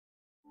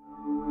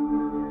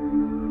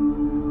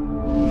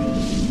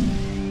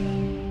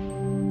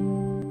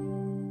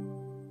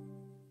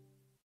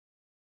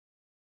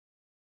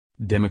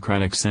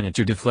Democratic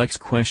Senator deflects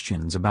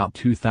questions about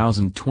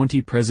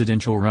 2020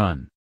 presidential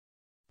run.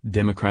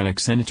 Democratic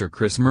Senator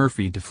Chris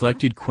Murphy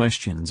deflected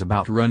questions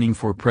about running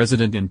for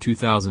president in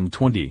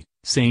 2020,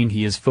 saying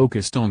he is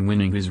focused on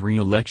winning his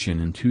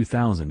re-election in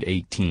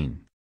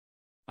 2018.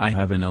 "I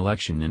have an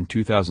election in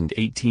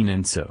 2018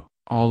 and so,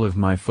 all of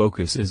my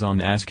focus is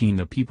on asking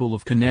the people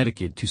of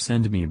Connecticut to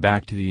send me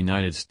back to the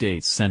United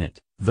States Senate,"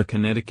 the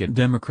Connecticut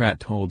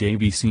Democrat told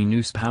ABC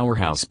News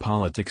Powerhouse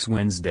Politics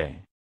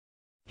Wednesday.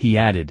 He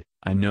added,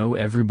 "I know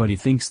everybody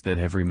thinks that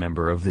every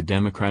member of the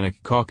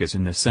Democratic caucus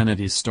in the Senate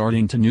is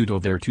starting to noodle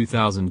their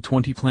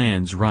 2020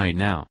 plans right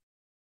now.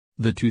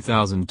 The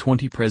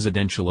 2020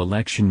 presidential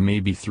election may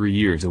be 3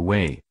 years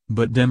away,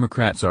 but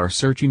Democrats are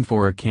searching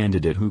for a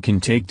candidate who can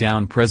take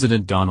down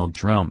President Donald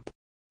Trump."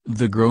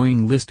 The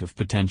growing list of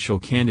potential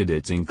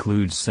candidates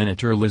includes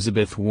Senator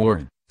Elizabeth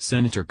Warren,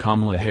 Senator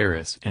Kamala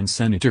Harris and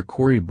Senator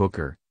Cory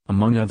Booker,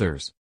 among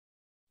others.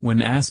 When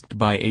asked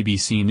by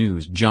ABC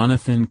News'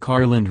 Jonathan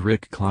Karl and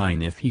Rick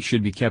Klein if he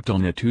should be kept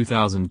on the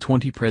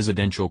 2020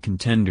 presidential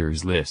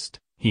contenders list,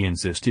 he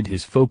insisted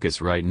his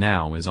focus right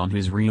now is on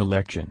his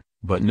re-election,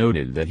 but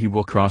noted that he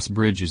will cross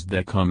bridges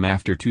that come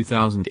after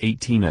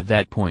 2018 at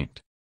that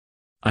point.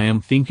 "I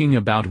am thinking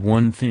about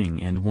one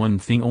thing and one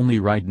thing only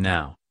right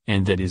now,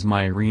 and that is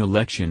my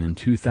re-election in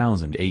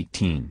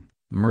 2018,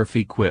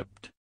 Murphy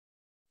quipped.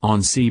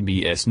 On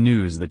CBS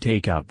News The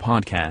Takeout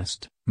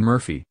podcast,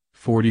 Murphy,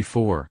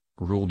 44,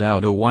 ruled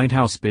out a White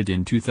House bid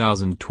in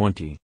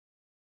 2020.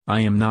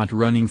 "I am not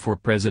running for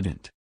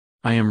president.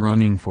 I am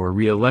running for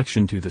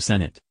re-election to the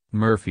Senate,"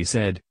 Murphy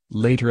said,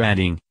 later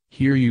adding,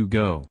 "Here you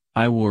go,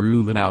 I will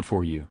rule it out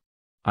for you.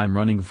 I'm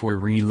running for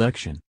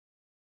re-election."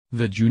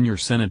 The junior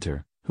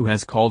senator, who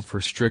has called for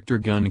stricter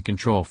gun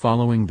control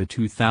following the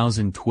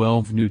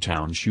 2012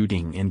 Newtown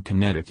shooting in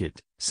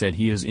Connecticut, said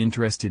he is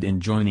interested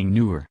in joining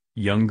newer,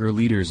 younger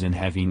leaders in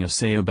having a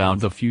say about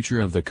the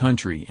future of the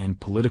country and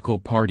political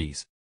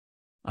parties.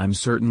 "I'm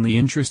certainly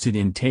interested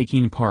in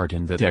taking part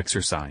in that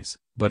exercise,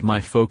 but my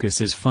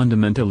focus is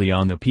fundamentally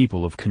on the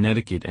people of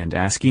Connecticut and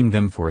asking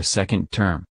them for a second term.